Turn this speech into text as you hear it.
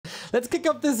Let's kick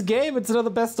up this game. It's another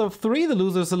best of 3. The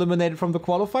loser is eliminated from the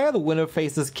qualifier. The winner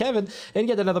faces Kevin in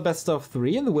yet another best of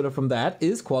 3. And the winner from that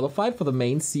is qualified for the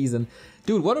main season.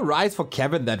 Dude, what a rise for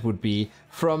Kevin that would be.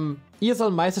 From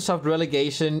ESL Meisterschaft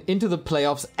relegation into the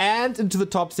playoffs and into the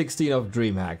top 16 of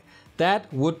DreamHack.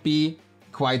 That would be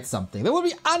quite something. That would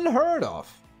be unheard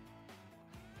of.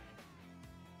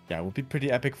 Yeah, it would be pretty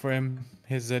epic for him.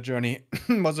 His journey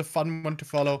was a fun one to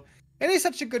follow. And he's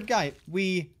such a good guy.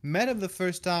 We met him the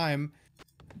first time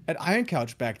at Iron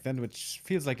Couch back then, which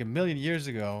feels like a million years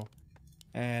ago.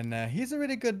 And he's a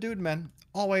really good dude, man.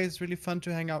 Always really fun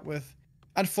to hang out with.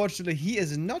 Unfortunately, he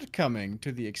is not coming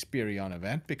to the Experion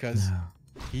event because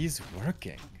he's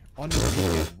working on the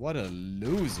weekend. What a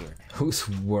loser. Who's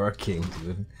working,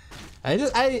 dude?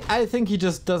 I think he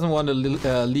just doesn't want to leave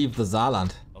the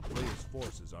Saarland. A player's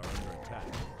forces are under attack.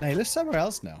 Nah, he lives somewhere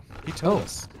else now. He told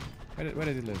us. Where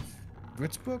did he live?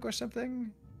 Würzburg or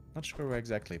something? Not sure where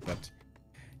exactly, but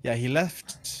yeah, he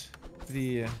left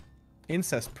the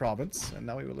incest province and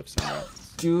now he will live somewhere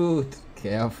else. Dude,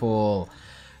 careful.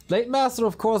 Blade Master,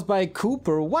 of course, by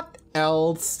Cooper. What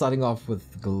else? Starting off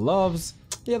with gloves.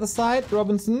 The other side,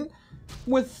 Robinson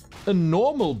with a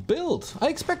normal build. I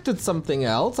expected something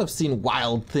else. I've seen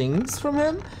wild things from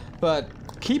him, but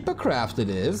Keeper Craft it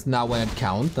is. Now when it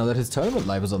counts, now that his tournament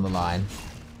life is on the line.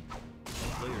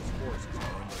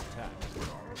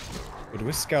 Good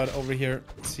Whisk Scout over here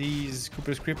sees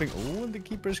Cooper's creeping. Oh, and the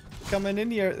Keeper's coming in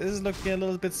here. This is looking a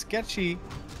little bit sketchy.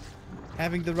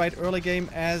 Having the right early game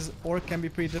as ORC can be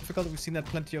pretty difficult. We've seen that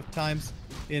plenty of times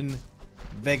in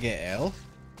VGL.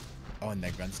 Oh, and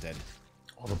that Grunt's dead.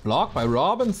 Oh, the block by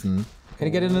Robinson. Can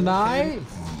he get in an eye?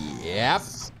 Yep.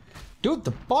 Dude,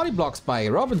 the body blocks by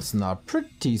Robinson are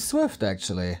pretty swift,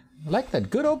 actually. I like that.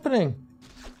 Good opening.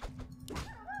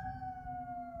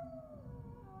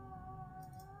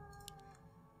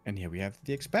 And here we have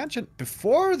the expansion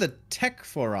before the tech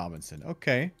for Robinson.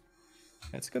 Okay.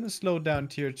 It's going to slow down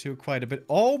tier 2 quite a bit.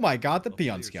 Oh my god, the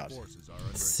Peon Scout.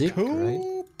 Sick, right?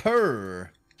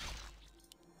 Cooper.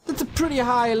 It's a pretty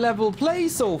high level play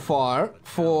so far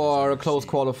for a close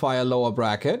qualifier lower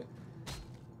bracket.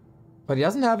 But he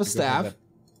doesn't have a staff.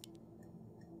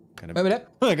 I'm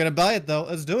gonna buy it though.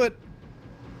 Let's do it.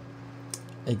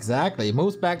 Exactly. He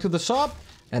moves back to the shop,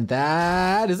 and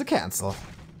that is a cancel.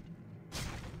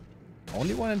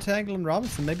 Only one entangle on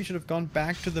Robinson. Maybe should have gone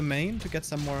back to the main to get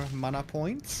some more mana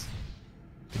points.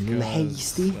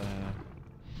 Hasty.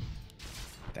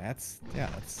 That's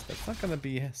not gonna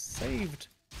be saved.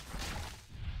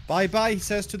 Bye bye, he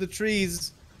says to the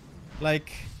trees.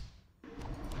 Like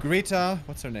Greta,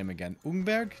 what's her name again?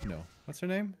 Ungberg? No. What's her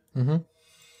name? Mm-hmm.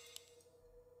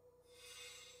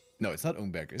 No, it's not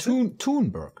Ungberg. Is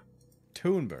Thunberg.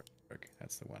 Thunberg.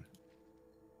 That's the one.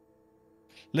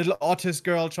 Little autist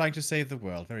girl trying to save the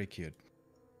world. Very cute.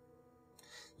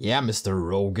 Yeah, Mr.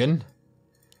 Rogan.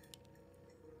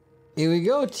 Here we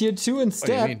go, tier 2 instead.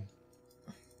 What do you mean?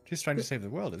 She's trying to save the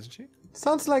world, isn't she?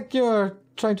 Sounds like you're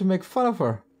trying to make fun of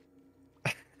her.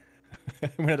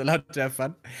 We're not allowed to have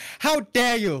fun. How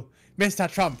dare you,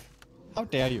 Mr. Trump? How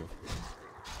dare you?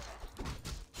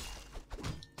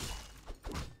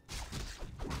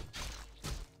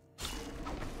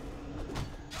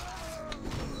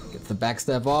 Gets the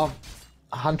backstab off.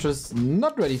 Huntress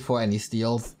not ready for any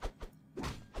steals.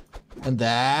 And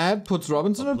that puts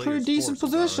Robinson in a pretty decent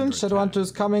position. Shadowhunter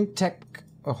is coming, tech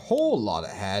a whole lot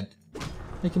ahead.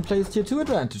 He can play his tier 2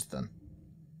 advantage then.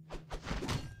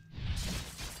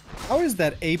 How is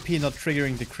that AP not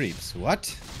triggering the creeps?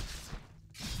 What?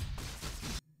 You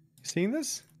seeing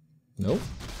this? Nope.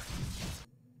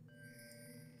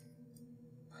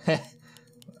 That's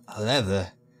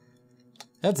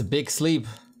a big sleep.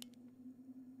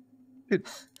 Dude,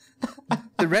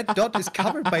 the red dot is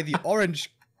covered by the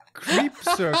orange creep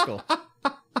circle.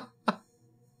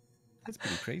 That's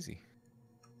pretty crazy.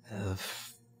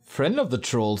 Friend of the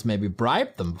trolls maybe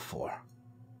bribed them before.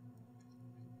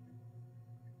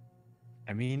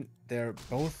 I mean, they're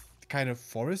both kind of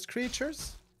forest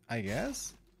creatures, I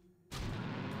guess.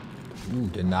 Ooh,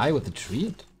 deny with the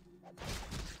treat.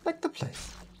 Like the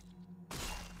place.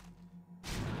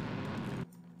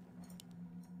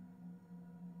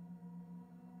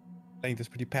 Playing this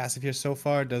pretty passive here so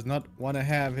far. Does not want to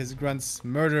have his grunts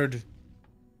murdered.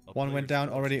 One went down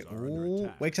already.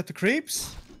 Oh, wakes up the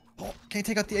creeps. Oh, can he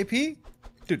take out the AP?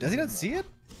 Dude, does he not see it?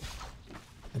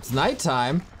 It's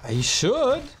nighttime. He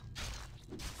should.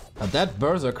 But that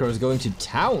Berserker is going to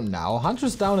town now.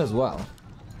 Hunter's down as well.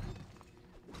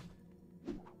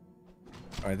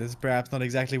 Alright, this is perhaps not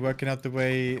exactly working out the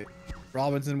way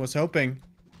Robinson was hoping.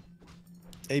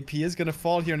 AP is gonna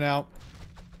fall here now.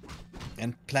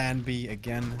 And plan B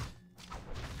again.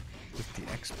 with the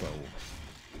Expo.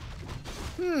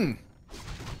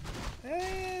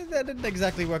 That didn't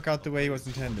exactly work out the way it was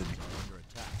intended.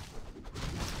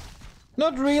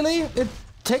 Not really. It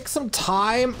takes some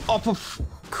time off of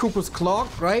Cooper's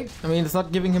clock, right? I mean, it's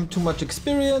not giving him too much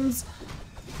experience.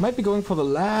 Might be going for the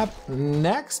lab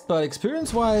next, but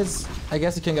experience-wise, I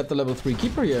guess he can get the level 3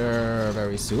 Keeper here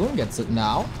very soon. Gets it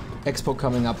now. Expo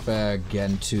coming up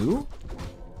again too.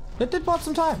 It did buy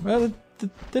some time. Well,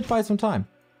 it did buy some time.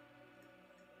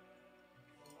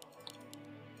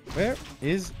 Where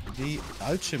is the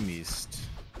Alchemist?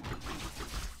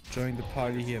 Joined the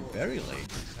party here very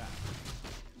late.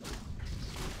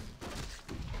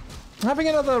 Having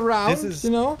another round, This is- you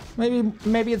know?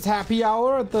 Maybe it's happy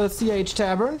hour at the CH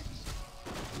Tavern.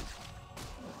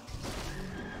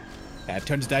 Yeah, it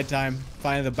turns nighttime.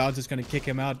 Finally, the bouncer's gonna kick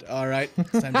him out. All right,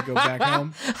 it's time to go back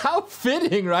home. How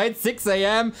fitting, right? 6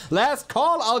 a.m. Last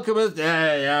call, Alchemist.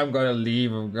 Yeah, I'm gonna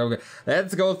leave.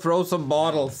 Let's go throw some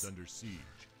bottles. Under siege.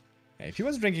 Hey, if he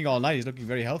was drinking all night, he's looking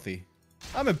very healthy.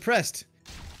 I'm impressed.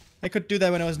 I could do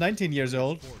that when I was 19 years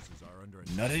old. Forces are under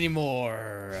attack. Not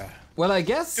anymore. Well, I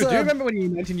guess... Dude, do you remember when you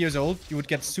were 19 years old? You would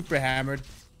get super hammered,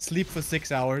 sleep for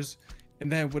 6 hours, and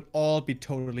then it would all be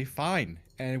totally fine.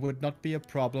 And it would not be a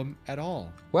problem at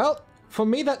all. Well, for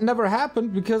me that never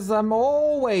happened because I'm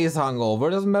always hungover.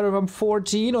 Doesn't matter if I'm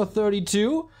 14 or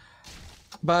 32.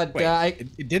 But Wait,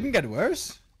 it didn't get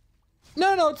worse?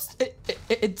 No,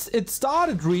 it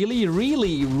started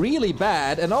really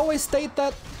bad and always stayed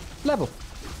that level.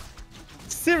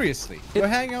 Seriously, your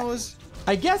hangovers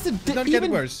I guess it did not even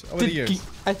get worse over the years.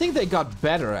 I think they got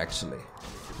better actually.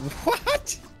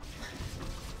 What?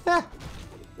 Yeah.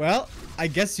 Well, I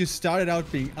guess you started out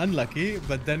being unlucky,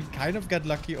 but then kind of got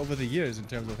lucky over the years in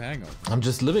terms of hangover. I'm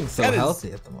just living so That is-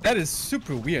 healthy at the moment. That is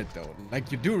super weird though.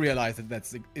 Like you do realize that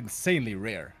that's insanely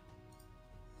rare.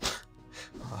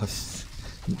 It's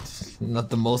not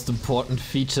the most important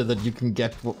feature that you can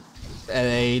get at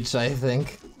age, I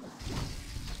think.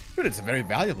 Dude, it's a very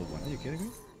valuable one. Are you kidding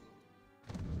me?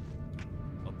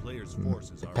 A player's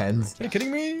forces Depends. Are you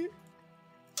kidding me?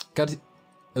 Got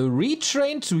a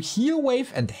retrain to Heal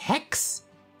Wave and Hex?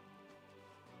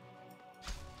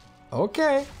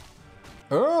 Okay.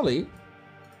 Early.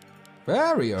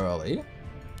 Very early.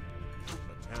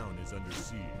 The town is under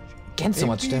siege. Again, so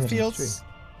much AP damage. on the feels tree.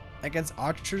 against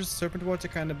archers, serpent wards are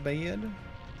kind of bad.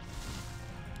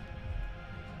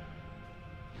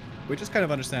 Which is kind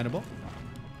of understandable.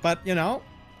 But, you know,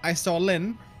 I saw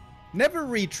Lin never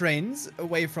retrains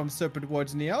away from serpent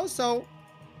wards Neo, so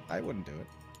I wouldn't do it.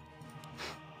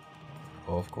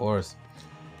 Of course.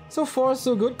 So far,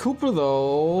 so good. Cooper,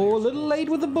 though, a little late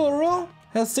with the burrow.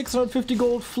 Has 650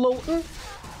 gold floating.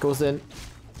 Goes in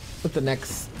with the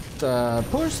next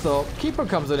push, though. Keeper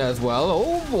comes in as well.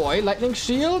 Oh boy, lightning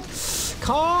shield.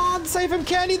 Can't save him,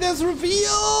 can he? There's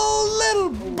reveal. Little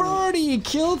birdie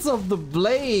kills of the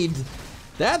blade.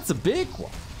 That's a big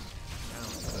one.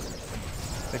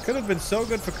 That could have been so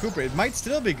good for Cooper. It might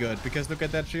still be good, because look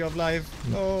at that Tree of Life.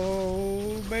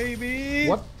 Oh, baby.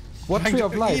 What Trying Tree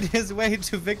of to Life? eat his way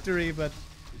to victory, but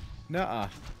nuh-uh.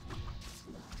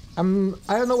 I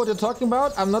don't know what you're talking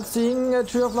about. I'm not seeing a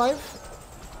Tree of Life.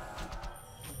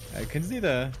 I can see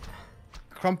the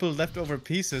crumpled leftover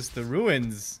pieces, the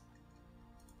ruins.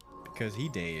 Because he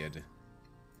did.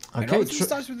 And Okay, also he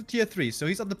starts with the tier 3, so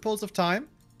he's on the pulse of time.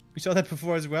 We saw that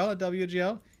before as well at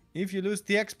WGL. If you lose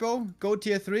the Expo, go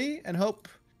tier 3 and hope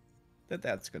that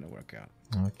that's gonna work out.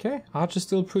 okay. Archer's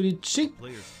still pretty cheap.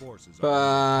 Player's forces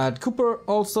are But Cooper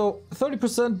also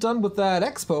 30% done with that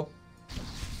Expo.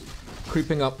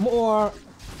 Creeping up more.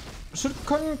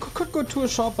 Could go to a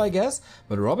shop, I guess.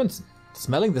 But Robinson,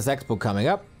 smelling this Expo coming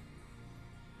up.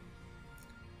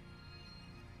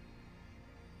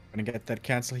 Gonna get that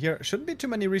cancel here. Shouldn't be too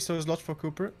many resource lost for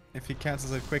Cooper if he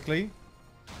cancels it quickly.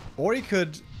 Or he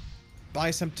could buy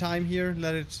some time here,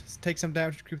 let it take some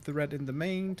damage to creep the red in the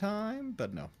meantime.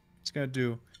 But no, he's gonna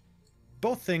do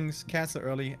both things, cancel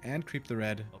early and creep the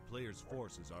red. a player's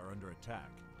forces are under attack.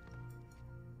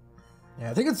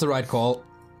 Yeah, I think it's the right call.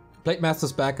 Blade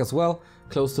Master's back as well.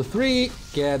 Close to 3.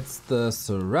 Gets the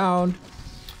surround.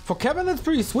 For Kevin, it's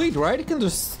pretty sweet, right? He can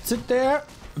just sit there,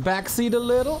 backseat a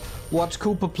little, watch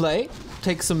Cooper play,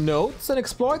 take some notes, and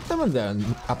exploit them in their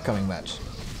upcoming match.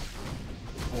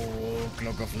 Oh,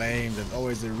 Cloak of Flame. That's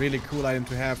always a really cool item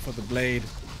to have for the blade.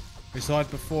 We saw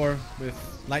it before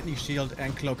with Lightning Shield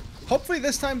and Cloak. Hopefully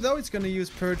this time, though, it's going to use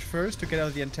Purge first to get out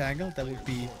of the Entangle. That would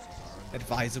be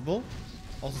advisable.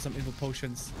 Also, some Invul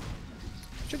Potions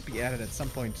should be added at some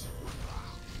point.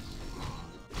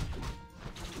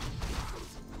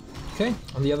 Okay,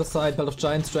 on the other side, Belt of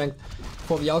Giant Strength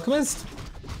for the Alchemist.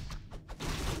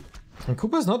 And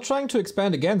Cooper's not trying to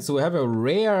expand again, so we have a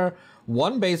rare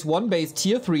 1 base,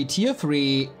 tier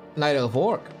 3 Night Elf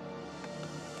Orc.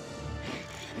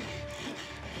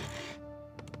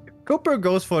 Cooper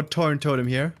goes for a Torn Totem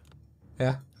here.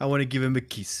 Yeah. I want to give him a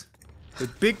kiss. A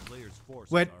big, Player's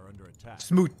forces wet are under attack.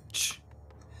 smooch.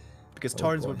 Because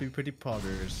Torrents boy. would be pretty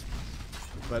poggers.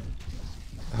 But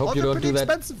I hope you also don't pretty do that.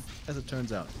 expensive, as it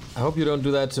turns out. I hope you don't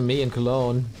do that to me in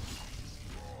Cologne.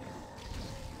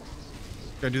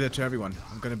 Gonna do that to everyone.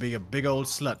 I'm gonna be a big old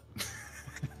slut.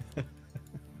 But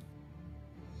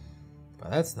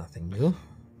that's nothing new.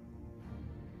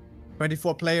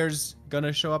 24 players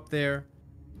gonna show up there.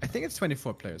 I think it's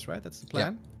 24 players, right? That's the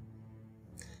plan?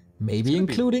 Maybe gonna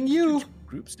be including you.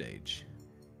 Group stage.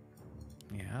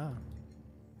 Yeah.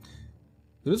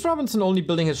 Is Robinson only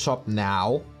building his shop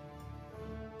now?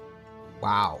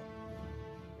 Wow.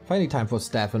 Finally time for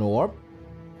Staff and Orb.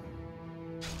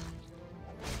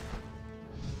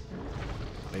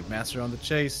 Blade Master on the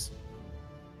chase.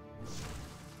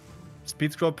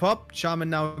 Speed scroll pop. Shaman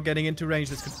now getting into range.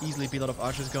 This could easily be a lot of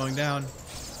archers going down.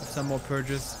 Some more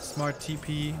purges. Smart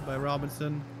TP by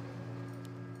Robinson.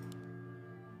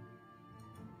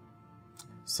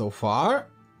 So far,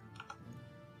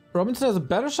 Robinson has a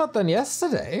better shot than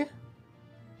yesterday.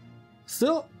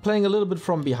 Still playing a little bit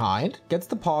from behind. Gets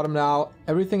the bottom now.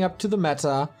 Everything up to the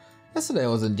meta. Yesterday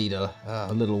was indeed a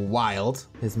little wild,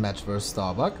 his match versus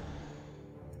Starbuck.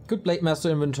 Good Blade Master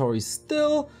inventory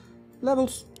still.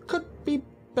 Levels could be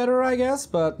better, I guess,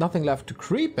 but nothing left to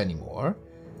creep anymore.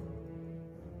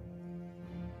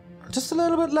 Just a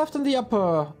little bit left on the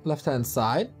upper left-hand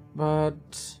side,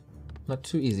 but not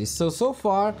too easy. So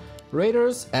far,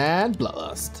 Raiders and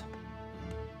Bloodlust.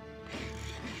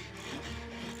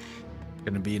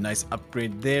 Gonna be a nice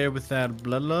upgrade there with that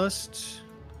Bloodlust.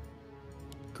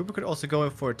 Cooper could also go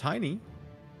for a Tiny.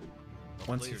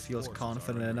 Once he feels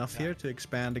confident enough here to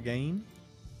expand again.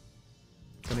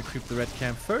 Gonna creep the red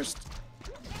camp first.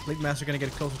 Blade Master gonna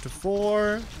get closer to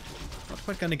 4. Not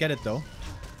quite gonna get it though.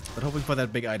 But hoping for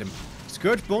that big item.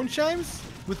 Scourge Bone Chimes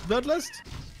with Bloodlust?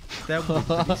 That would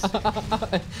be pretty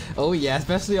sick. Oh yeah,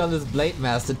 especially on this Blade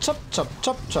Master. Chop, chop,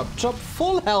 chop, chop, chop.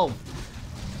 Full health.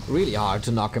 Really hard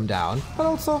to knock him down. But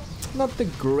also not the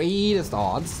greatest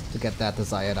odds to get that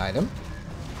desired item.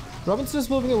 Robinson is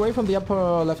moving away from the upper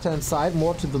left-hand side,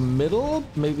 more to the middle.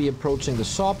 Maybe approaching the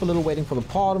shop a little, waiting for the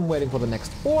bottom, waiting for the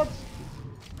next orb.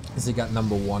 As he got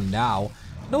number 1 now.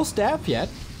 No staff yet.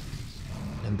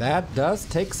 And that does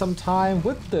take some time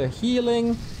with the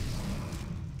healing.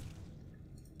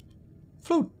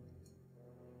 Flute.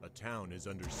 A town is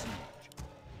under siege.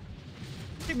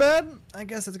 Pretty bad. I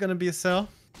guess it's gonna be a sell.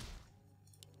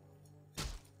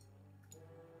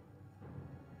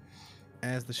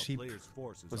 As the sheep Player's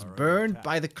forces was are under burned attack.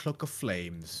 by the cloak of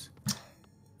flames.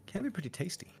 Can be pretty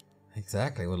tasty.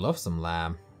 Exactly, would love some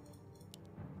lamb.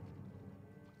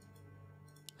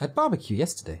 Had barbecue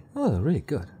yesterday. Oh, really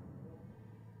good.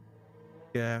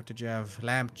 Yeah, did you have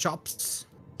lamb chops?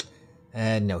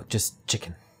 No, just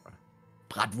chicken.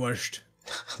 Bratwurst.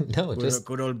 No,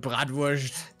 Good old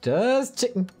Bratwurst. just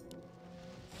chicken.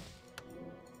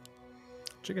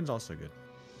 Chicken's also good.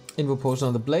 Invo potion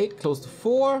on the blade, close to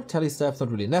 4. Tally staff's not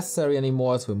really necessary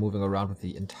anymore, so we're moving around with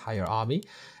the entire army.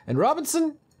 And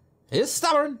Robinson is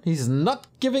stubborn. He's not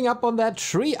giving up on that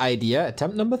tree idea.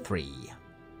 Attempt number 3.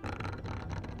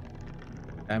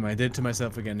 Damn, I did it to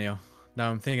myself again, Neo.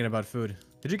 Now I'm thinking about food.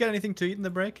 Did you get anything to eat in the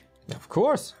break? Of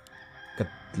course.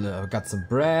 Got some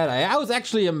bread. I was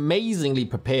actually amazingly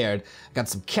prepared. Got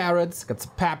some carrots, got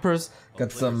some peppers,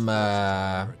 got some,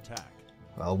 Under attack.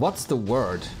 well, what's the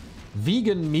word?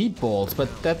 Vegan meatballs, but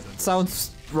that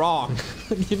sounds wrong.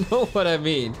 You know what I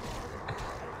mean?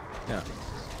 Yeah.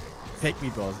 Fake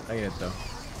meatballs. I get it though.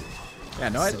 Yeah,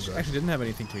 no, I So good. actually didn't have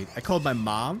anything to eat. I called my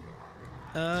mom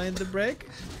in the break.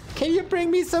 Can you bring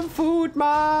me some food,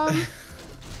 Mom?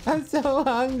 I'm so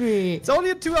hungry. It's only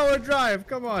a 2-hour drive.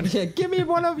 Come on. Yeah, give me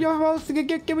one of your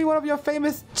give me one of your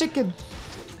famous chicken.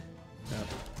 Yeah.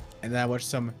 And then I watched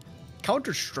some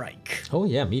Counter-Strike Oh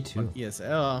yeah, me too.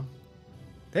 ESL.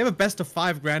 They have a best of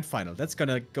 5 grand final. That's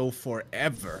gonna go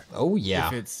forever. Oh yeah.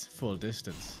 If it's full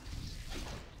distance.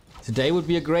 Today would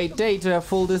be a great day to have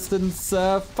full distance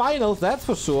finals, that's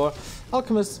for sure.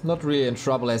 Alchemist not really in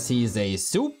trouble as he's a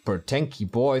super tanky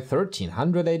boy,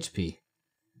 1300 HP.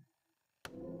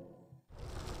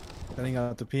 Setting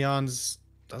out the peons.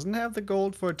 Doesn't have the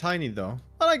gold for a Tiny though.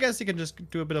 But I guess he can just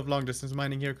do a bit of long distance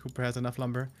mining here. Cooper has enough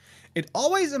lumber. It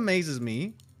always amazes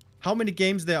me how many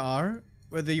games there are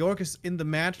where the York is in the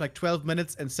match like 12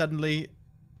 minutes and suddenly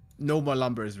no more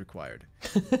lumber is required.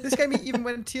 This game even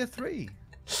went tier 3.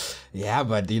 Yeah,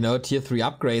 but you know, tier 3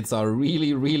 upgrades are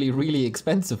really, really, really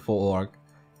expensive for Orc.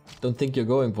 Don't think you're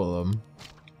going for them.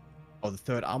 Oh, the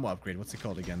third armor upgrade. What's it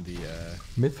called again? The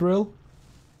Mithril?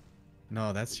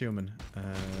 No, that's human.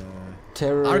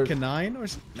 Terror. Arcanine or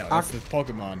no? That's the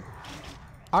Pokemon.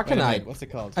 Arcanite. What's it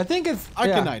called? I think it's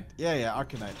Arcanite. Yeah,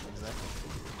 Arcanite. Exactly.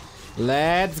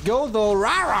 Let's go though,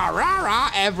 rah rah rah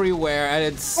rah everywhere, and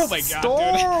it's Oh my God,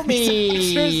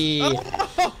 stormy.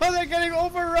 Oh, they're getting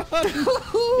overrun.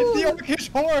 It's the Orcish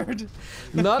horde.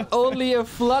 Not only a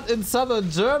flood in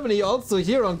southern Germany, also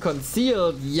here on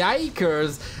Concealed.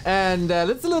 Yikers! And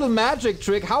that's a little magic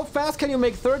trick. How fast can you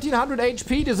make 1300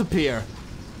 HP disappear?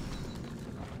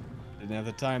 Didn't have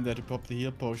the time there to pop the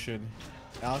heal potion.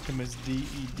 Alchemist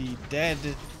DED dead.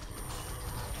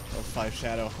 Oh, 5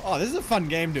 Shadow. Oh, this is a fun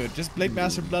game, dude. Just Blade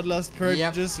Master, Bloodlust, Purge,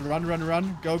 just run,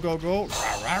 go, go, go.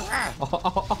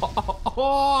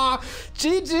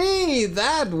 GG!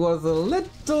 That was a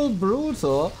little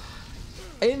brutal.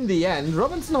 In the end,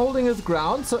 Robinson holding his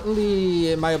ground.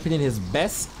 Certainly, in my opinion, his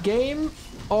best game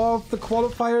of the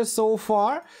qualifier so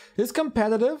far. He's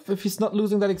competitive. If he's not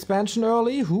losing that expansion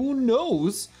early, who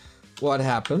knows what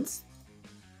happens.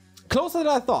 Closer than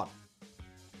I thought.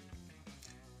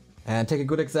 And take a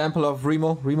good example of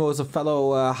Remo. Remo is a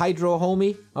fellow Hydro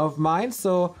homie of mine,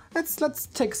 so let's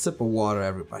take a sip of water,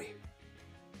 everybody.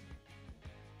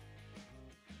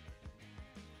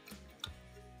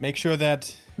 Make sure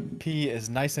that pee is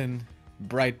nice and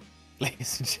bright,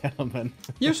 ladies and gentlemen.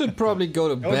 You should probably go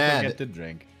to Don't bed. forget to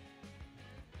drink.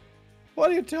 What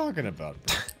are you talking about?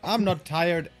 I'm not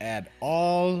tired at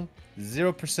all.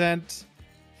 0%.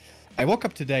 I woke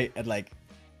up today at like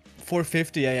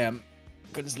 4:50 a.m.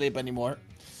 Couldn't sleep anymore.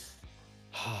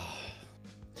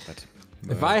 But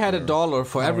If I had $1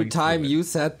 for every time you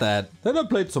said that, then I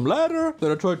played some ladder,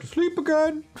 then I tried to sleep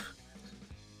again.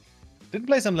 didn't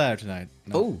play some ladder tonight.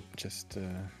 No, Oh. just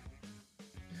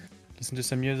listen to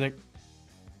some music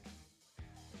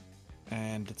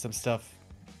and did some stuff.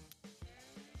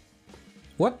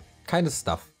 What kind of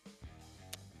stuff?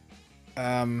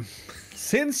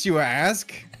 Since you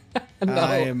ask,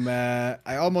 No.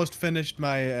 I almost finished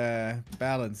my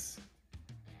balance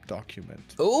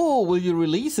document. Oh, will you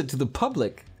release it to the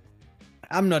public?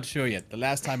 I'm not sure yet. The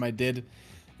last time I did,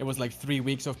 it was like 3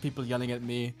 weeks of people yelling at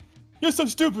me. You're so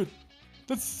stupid.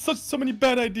 That's so many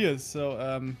bad ideas. So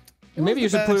Maybe you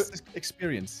should put it,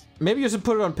 experience. maybe you should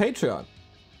put it on Patreon.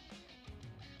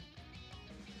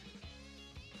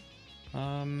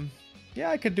 Yeah,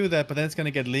 I could do that, but then it's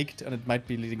gonna get leaked, and it might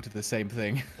be leading to the same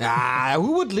thing.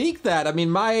 Who would leak that? I mean,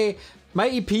 my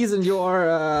EPs and your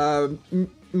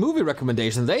movie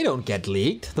recommendations, they don't get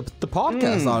leaked. The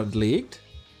podcasts aren't leaked.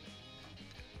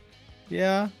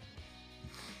 Yeah,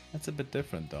 that's a bit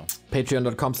different though.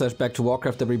 Patreon.com/back to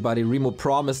Warcraft, everybody. Remo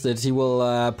promised it. He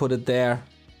will put it there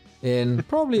in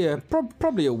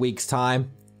probably a week's time.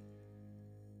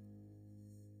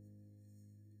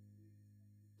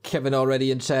 Kevin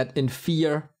already in chat in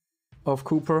fear of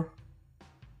Cooper.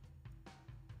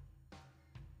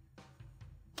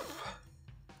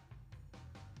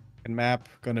 And map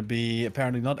gonna be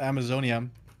apparently not Amazonia.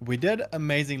 We did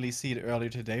amazingly see it earlier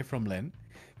today from Lynn,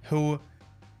 who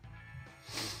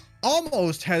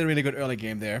almost had a really good early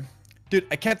game there. Dude,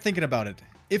 I kept thinking about it.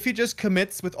 If he just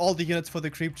commits with all the units for the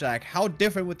Creepjack, how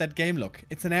different would that game look?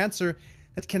 It's an answer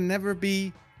that can never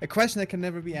be, a question that can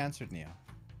never be answered, Neo.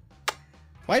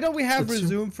 Why don't we have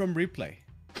resume from replay?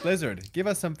 Blizzard, give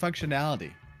us some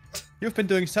functionality. You've been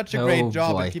doing such a great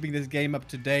job at keeping this game up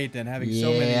to date and having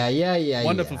so many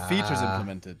wonderful features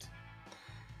implemented.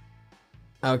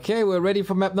 Okay, we're ready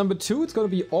for map number 2. It's gonna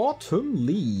be Autumn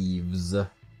Leaves.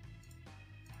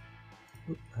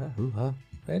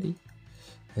 Ready.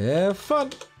 Have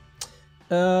fun.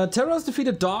 Terra's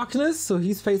defeated Darkness, so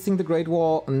he's facing the Great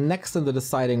Wall next in the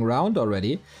deciding round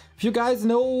already. If you guys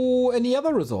know any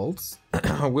other results,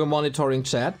 we're monitoring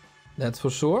chat, that's for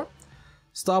sure.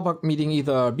 Starbuck meeting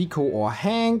either Biko or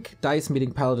Hank, Dice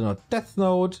meeting Paladin or Death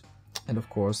Note, and of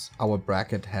course our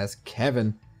bracket has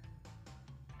Kevin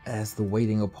as the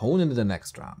waiting opponent in the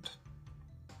next round.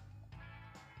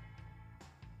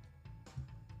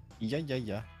 Yeah.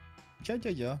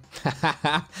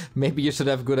 Maybe you should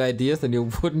have good ideas and you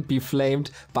wouldn't be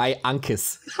flamed by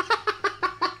Ankis.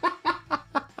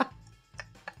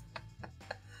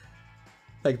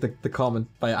 Like the comment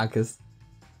by Ankis.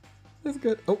 That's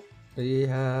good. Oh, we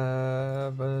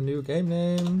have a new game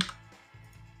name.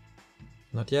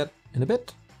 Not yet. In a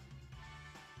bit.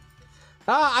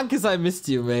 Ankis, I missed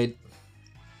you, mate.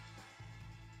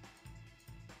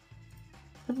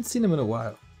 Haven't seen him in a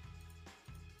while.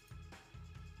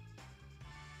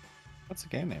 What's the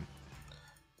game name?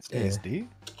 It's ASD?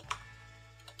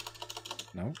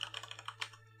 No.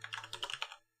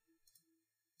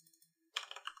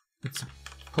 It's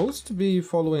supposed to be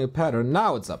following a pattern.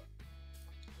 Now it's up.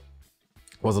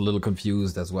 Was a little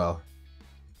confused as well.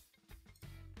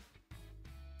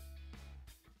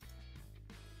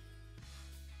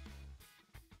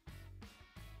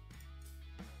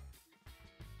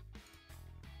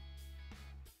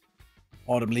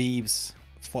 Autumn Leaves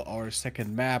for our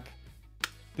second map.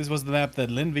 This was the map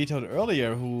that Lynn vetoed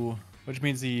earlier, which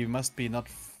means he must be not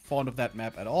fond of that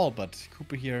map at all, but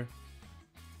Cooper here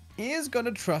is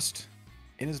gonna trust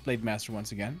in his Blade Master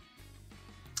once again.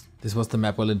 This was the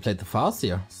map where Lynn played the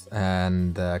Farseer,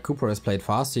 and Cooper has played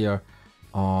Farseer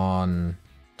on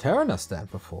Terraner stand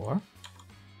before.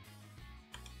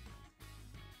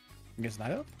 I guess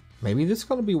Night Elf? Maybe this is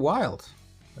gonna be wild.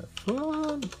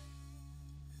 Fun.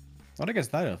 Not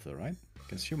against Night Elf though, right?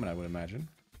 Against Human, I would imagine.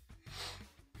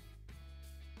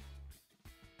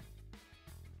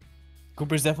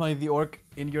 Cooper's definitely the orc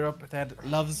in Europe that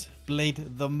loves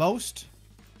Blade the most.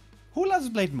 Who loves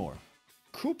Blade more?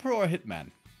 Cooper or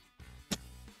Hitman?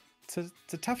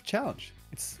 It's a tough challenge.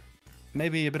 It's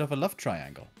maybe a bit of a love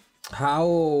triangle. How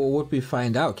would we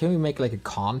find out? Can we make like a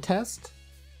contest?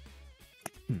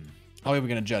 How are we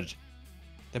gonna judge?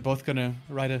 They're both gonna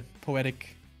write a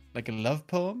poetic, like a love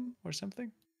poem or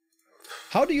something?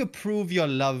 How do you prove your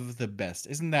love the best?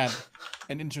 Isn't that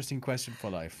an interesting question for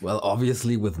life? Well,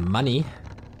 obviously with money.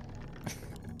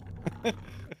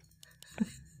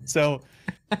 So,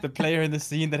 the player in the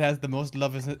scene that has the most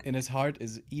love in his heart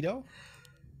is Ido?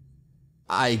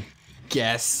 I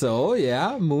guess so,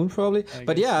 yeah. Moon probably.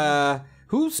 But yeah,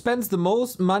 who spends the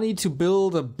most money to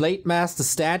build a Blade Master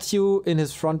statue in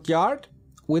his front yard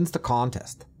wins the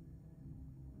contest.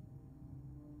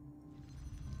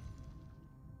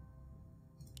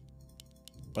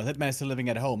 Well, Hitman is still living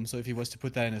at home, so if he was to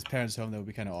put that in his parents' home, that would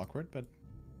be kind of awkward, but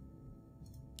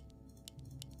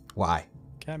Why?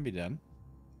 can be done.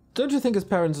 Don't you think his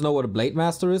parents know what a Blade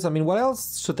Master is? I mean, what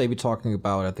else should they be talking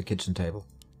about at the kitchen table?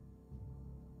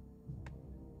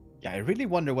 Yeah, I really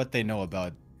wonder what they know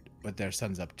about what their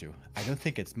son's up to. I don't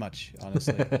think it's much,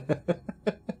 honestly.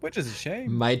 Which is a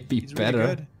shame. Might be He's better.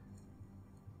 Really good.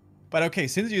 But okay,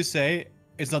 since you say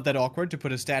it's not that awkward to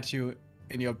put a statue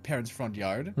in your parents' front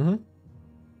yard,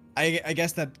 I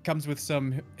guess that comes with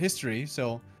some history.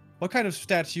 So, what kind of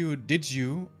statue did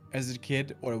you, as a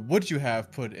kid, or would you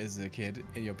have put as a kid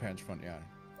in your parents' front yard?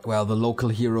 Well, the local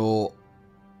hero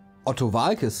Otto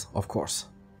Walkes, of course.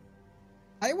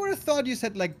 I would have thought you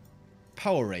said like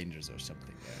Power Rangers or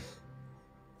something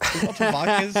there. Is Otto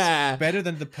Walkes better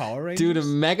than the Power Rangers? Dude, a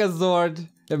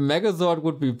Megazord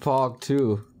would be Pog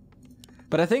too.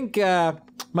 But I think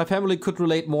my family could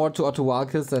relate more to Otto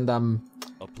Walkes, and A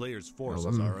player's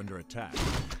forces are under attack.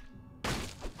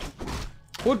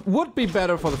 would be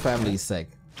better for the family's sake.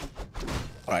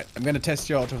 Alright, I'm gonna test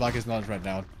your Otto Walkes knowledge right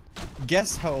now.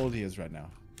 Guess how old he is right now.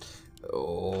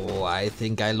 Oh, I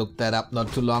think I looked that up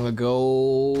not too long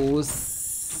ago.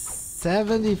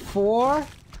 74?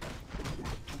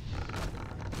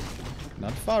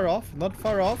 Not far off, not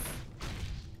far off.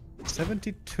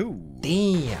 72.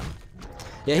 Damn.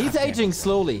 Yeah, he's God damn. aging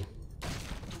slowly.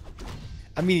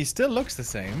 I mean, he still looks the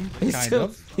same, He's kind still-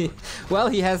 of. Well,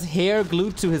 he has hair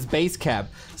glued to his base cap,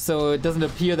 so it doesn't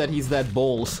appear that he's that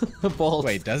bald. bald.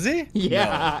 Wait, does he?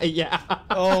 Yeah, yeah.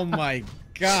 Oh my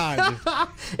god.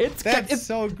 It's That's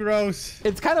so gross.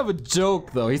 It's kind of a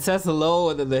joke, though. He says hello,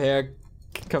 and then the hair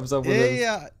comes up with him.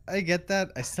 Yeah, I get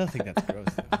that. I still think that's gross.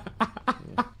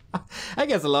 though. I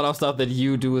guess a lot of stuff that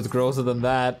you do is grosser than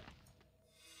that.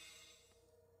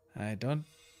 I don't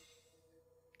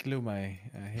glue my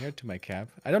hair to my cap.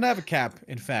 I don't have a cap,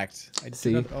 in fact. I See?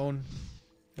 do not own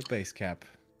a base cap.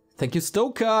 Thank you,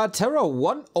 Stoker. Terra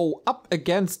 1-0 up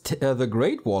against the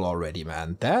Great Wall already,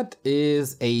 man. That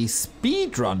is a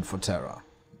speed run for Terra.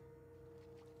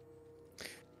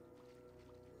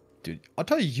 Dude,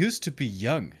 Otto used to be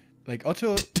young. Like,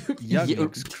 Otto young you-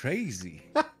 looks crazy.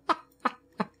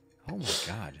 Oh my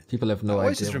god. People have no I idea.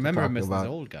 always just what remember we're him as talking this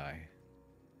about. old guy.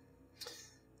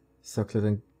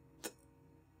 Circling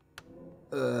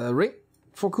ring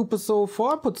for Cooper so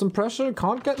far. Put some pressure.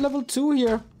 Can't get level 2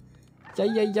 here. Yay,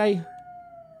 yay, yay.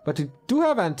 But we do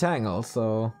have Entangle,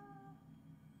 so...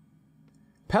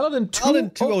 Paladin 2. Paladin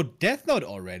 2-0 Death Note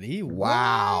already?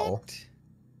 Wow. What?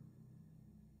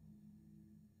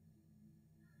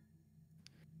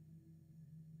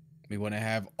 We want to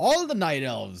have all the Night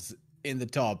Elves in the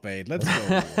top 8. Let's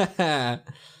go.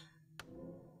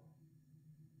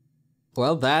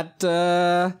 Well, that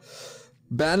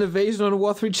ban evasion on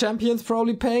War 3 Champions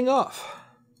probably paying off.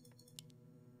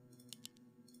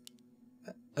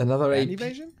 Another Ban 8.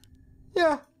 evasion?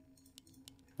 Yeah.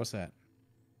 What's that?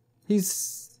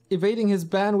 He's evading his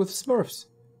ban with Smurfs.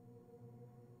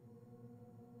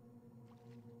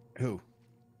 Who?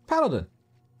 Paladin.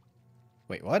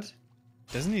 Wait, what?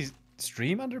 Doesn't he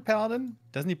stream under Paladin?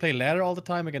 Doesn't he play ladder all the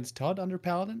time against Todd under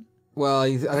Paladin? Well,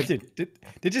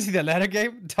 Did you see that ladder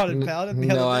game? Todd and Paladin? The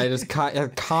no, other I day? just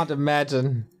can't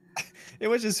imagine. It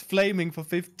was just flaming for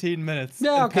 15 minutes.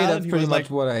 Yeah, And okay, Paladin, that's he pretty was much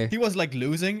what I... He was like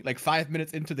losing, like 5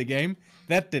 minutes into the game.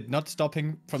 That did not stop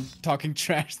him from talking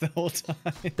trash the whole time.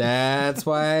 That's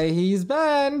why he's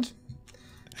banned.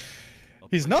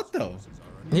 He's not though.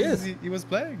 He is. He was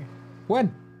playing.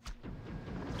 When?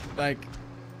 Like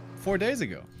 4 days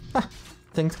ago.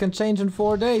 Things can change in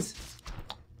 4 days.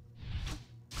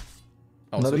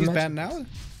 Oh, Not so he's imagine. banned now?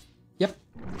 Yep.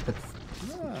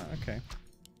 Ah, okay.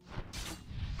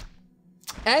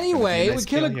 Anyway, Nice we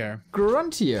kill a kill here.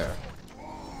 grunt here.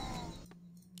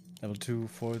 Level 2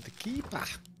 for the keeper.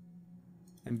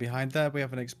 And behind that we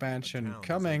have an expansion Town is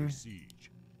coming. under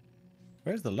siege.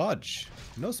 Where's the lodge?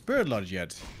 No spirit lodge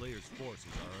yet. Players' forces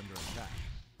are under attack.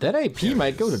 That AP There it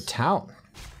might go to is. town.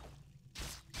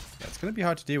 Yeah, it's gonna be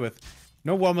hard to deal with.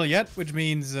 No Wormel yet, which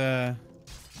means no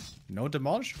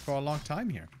Demolisher for a long time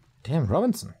here. Damn,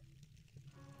 Robinson.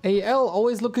 AL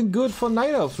always looking good for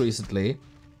Night Elves recently.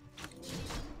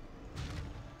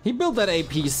 He built that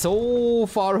AP so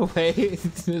far away. He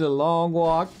did a long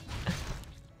walk.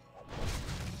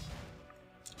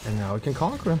 And now we can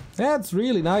conquer him. That's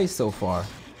really nice so far.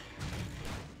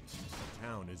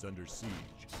 Town is under siege.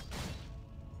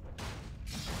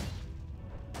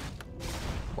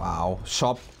 Wow,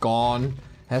 shop gone.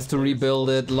 Has to rebuild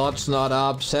it. Lodge not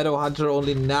up. Shadow Hunter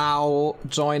only now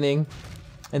joining.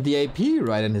 And the AP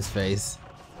right in his face.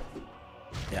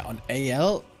 Yeah, on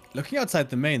AL, looking outside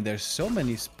the main, there's so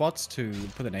many spots to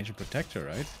put an Ancient Protector,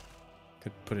 right?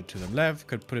 Could put it to the left,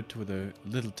 could put it to the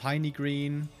little tiny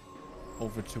green,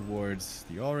 over towards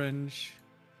the orange.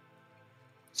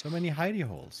 So many hidey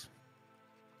holes.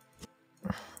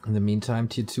 In the meantime,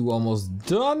 tier 2 almost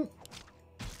done.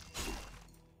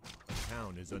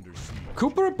 Town is under siege.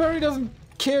 Cooper apparently doesn't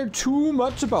care too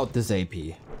much about this AP.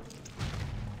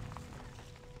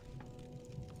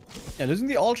 Yeah, losing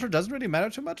the altar doesn't really matter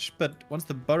too much, but once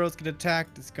the burrows get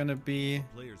attacked, it's gonna be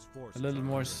Players' a forces little are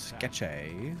more under attack.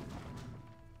 sketchy.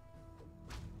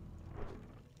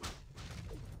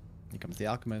 Here comes the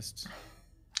alchemist.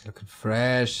 Looking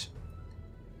fresh.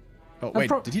 Oh wait,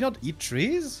 did he not eat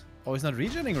trees? Oh, he's not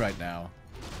regening right now.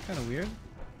 Kind of weird.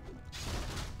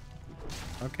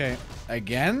 Okay,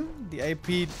 again, the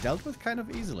AP dealt with kind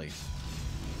of easily.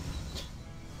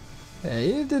 Yeah,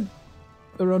 he did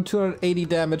around 280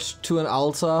 damage to an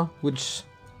altar, which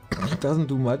doesn't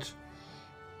do much.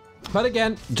 But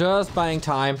again, just buying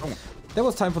time. There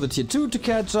was time for the tier 2 to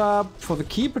catch up, for the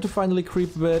keeper to finally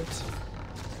creep a bit.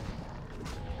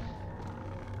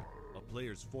 A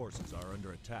player's forces are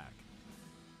under attack.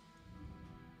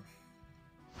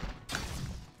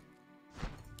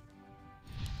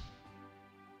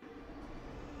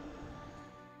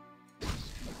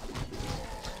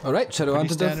 Alright, Shadow Pretty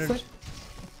Hunter does standard. the thing.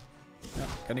 Yeah,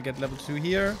 gonna get level 2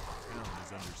 here. Town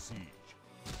is under siege.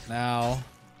 Now,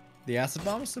 the acid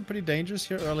bomb is still pretty dangerous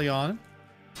here early on.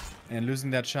 And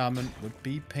losing that shaman would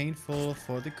be painful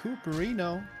for the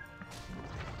Cooperino.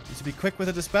 Needs to be quick with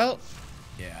the dispel.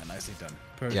 Yeah, nicely done.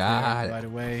 Perfect. Yeah. Right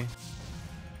away.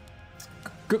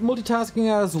 Good multitasking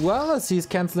as well, as he's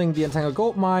cancelling the Entangled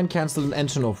Gold Mine, cancelling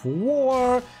Engine of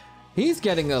War. He's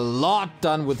getting a lot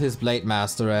done with his Blade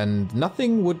Master, and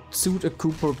nothing would suit a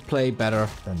Cooper play better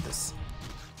than this.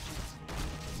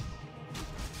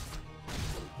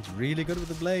 He's really good with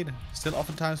the blade. Still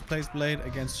oftentimes plays blade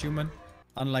against human,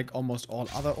 unlike almost all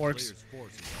other orcs. Players'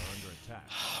 forces are under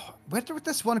attack. Went with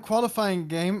this one qualifying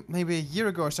game maybe a year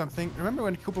ago or something. Remember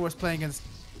when Cooper was playing against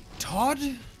Todd? Do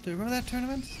you remember that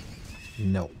tournament?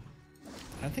 No.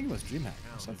 I think it was DreamHack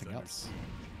or something else.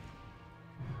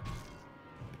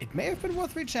 It may have been War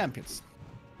 3 champions.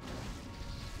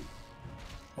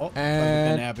 Oh, but we're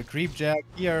And- gonna have a creep jack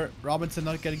here. Robinson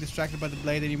not getting distracted by the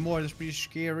blade anymore. That's pretty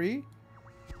scary.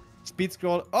 Speed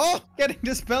scroll. Oh, getting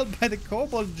dispelled by the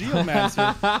Kobold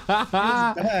Geomancer. Feels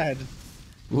bad.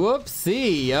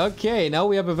 Whoopsie. Okay, now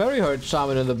we have a very hurt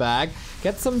shaman in the bag.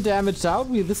 Get some damage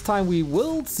out. This time we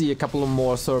will see a couple of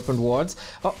more serpent wards.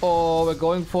 Uh-oh, we're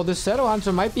going for the Shadow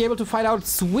Hunter. Might be able to fight out.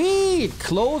 Sweet!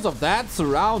 Close of that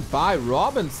surround by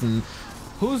Robinson,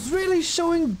 who's really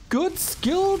showing good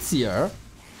skills here.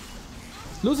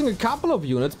 Losing a couple of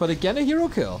units, but again a hero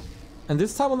kill. And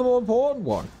this time on the more important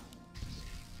one.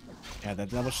 Yeah, that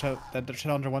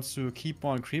Shadowhunter wants to keep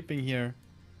on creeping here.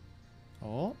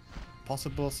 Oh,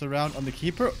 possible surround on the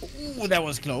keeper. Ooh, that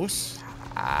was close.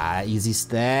 Ah, easy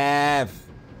staff.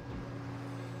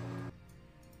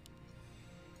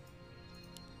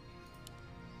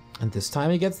 And this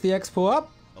time he gets the expo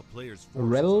up. A player's forces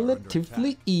Relatively are under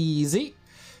attack. easy.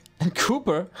 And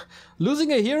Cooper,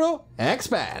 losing a hero,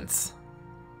 expands.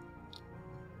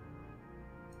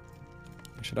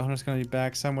 Shadowhunter's gonna be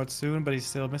back somewhat soon, but he's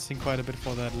still missing quite a bit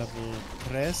for that level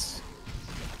 3.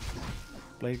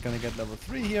 Blade gonna get level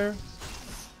 3 here.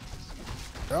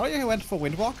 Earlier he went for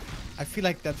Windwalk. I feel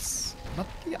like that's not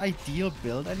the ideal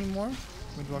build anymore.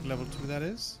 Windwalk level 2 that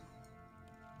is.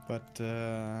 But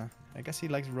I guess he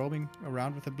likes roaming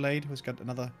around with the Blade, who's got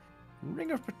another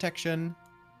Ring of Protection.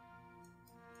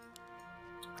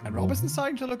 And Robinson's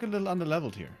starting to look a little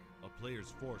underleveled here. A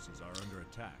player's forces are under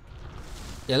attack.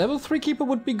 Yeah, level 3 keeper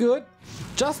would be good.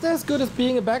 Just as good as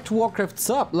being a back to Warcraft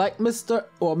sub, like Mr.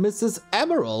 or Mrs.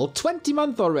 Emerald, 20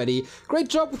 month already. Great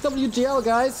job with WGL,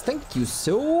 guys. Thank you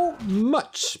so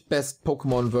much. Best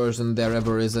Pokemon version there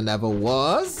ever is and ever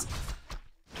was.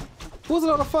 It was a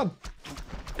lot of fun.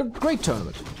 A great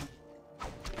tournament.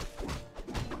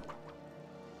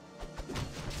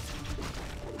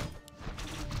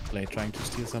 Blade trying to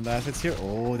steal some assets here.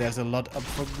 Oh, there's a lot up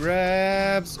for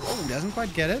grabs. Oh, doesn't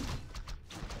quite get it.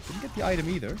 Didn't get the item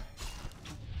either.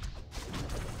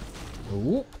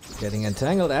 Ooh, getting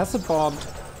entangled, acid bombed.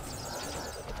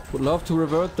 Would love to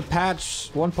revert the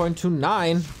patch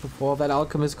 1.29 before that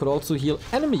alchemist could also heal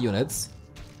enemy units.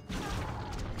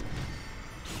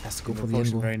 Has to go for the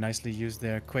Fortune invo. very nicely used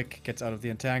there. Quick gets out of the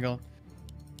entangle.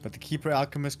 But the Keeper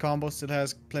Alchemist combo still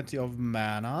has plenty of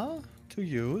mana to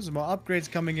use. More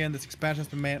upgrades coming in. This expansion's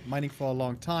been mining for a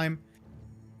long time.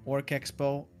 ORC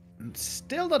Expo.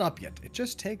 Still not up yet. It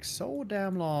just takes so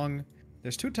damn long.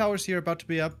 There's 2 towers here about to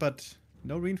be up, but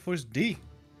no reinforced D.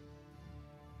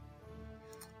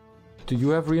 Do you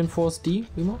have reinforced D,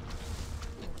 Remo?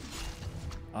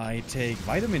 I take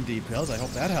vitamin D pills. I hope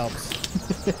that helps.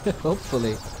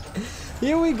 Hopefully.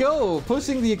 Here we go,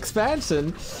 pushing the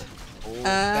expansion. Is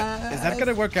that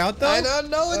gonna work out though? I don't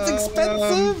know, it's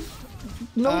expensive.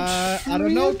 No I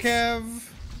don't know, trees. Kev.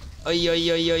 Oi,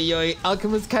 oi, oi, oi, oi.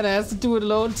 Alchemist kinda has to do it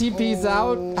alone. TP's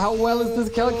out. How well is this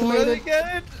Did I calculated?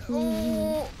 get it?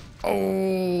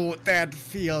 Oh, that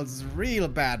feels real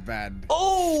bad.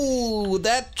 Oh,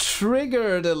 that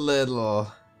triggered a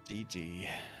little. GG.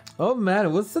 Oh man, it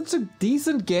was such a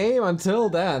decent game until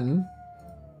then.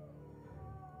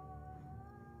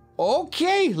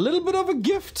 Okay, little bit of a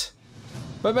gift.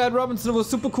 But man, Robinson, it was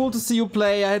super cool to see you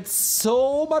play. I had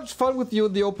so much fun with you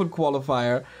in the open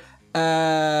qualifier.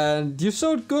 And you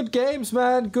showed good games,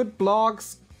 man. Good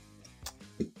blogs.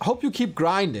 Hope you keep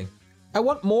grinding. I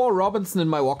want more Robinson in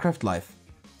my Warcraft life.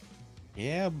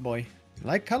 Yeah, boy.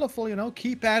 Like Colorful, you know,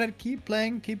 keep at it, keep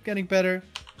playing, keep getting better.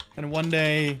 And one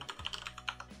day,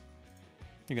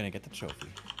 you're gonna get the trophy.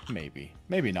 Maybe.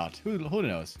 Maybe not. Who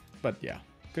knows? But yeah,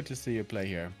 good to see you play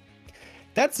here.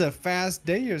 That's a fast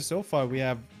day here so far. We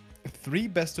have 3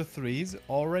 best of 3s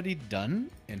already done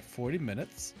in 40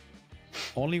 minutes.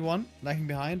 Only one lagging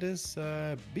behind is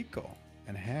Biko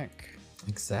and Hank.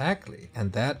 Exactly.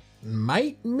 And that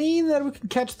might mean that we can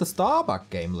catch the Starbuck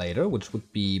game later, which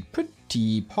would be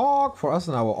pretty pog for us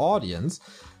and our audience.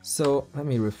 So let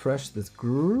me refresh this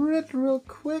grid real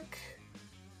quick.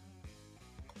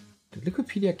 The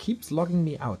Wikipedia keeps logging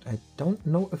me out. I don't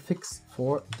know a fix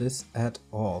for this at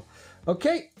all.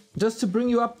 Okay, just to bring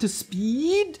you up to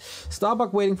speed.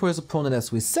 Starbuck waiting for his opponent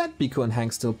as we said. Biko and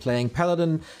Hank still playing.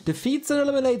 Paladin defeats and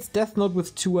eliminates Death Note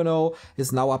with 2-0.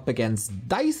 Is now up against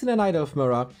Dyson and Night Elf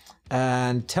Mirror.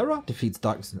 And Terra defeats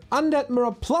Darkness and Undead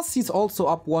Mirror. Plus he's also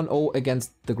up 1-0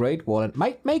 against the Great Wall and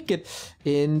might make it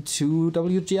into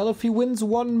WGL if he wins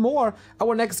one more.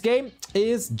 Our next game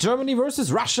is Germany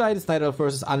versus Russia. It is Night Elf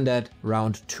versus Undead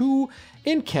round 2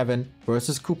 in Kevin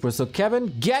versus Cooper. So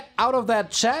Kevin, get out of that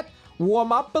chat.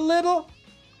 Warm up a little,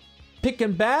 pick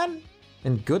and ban,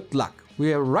 and good luck.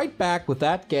 We are right back with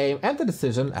that game and the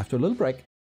decision after a little break.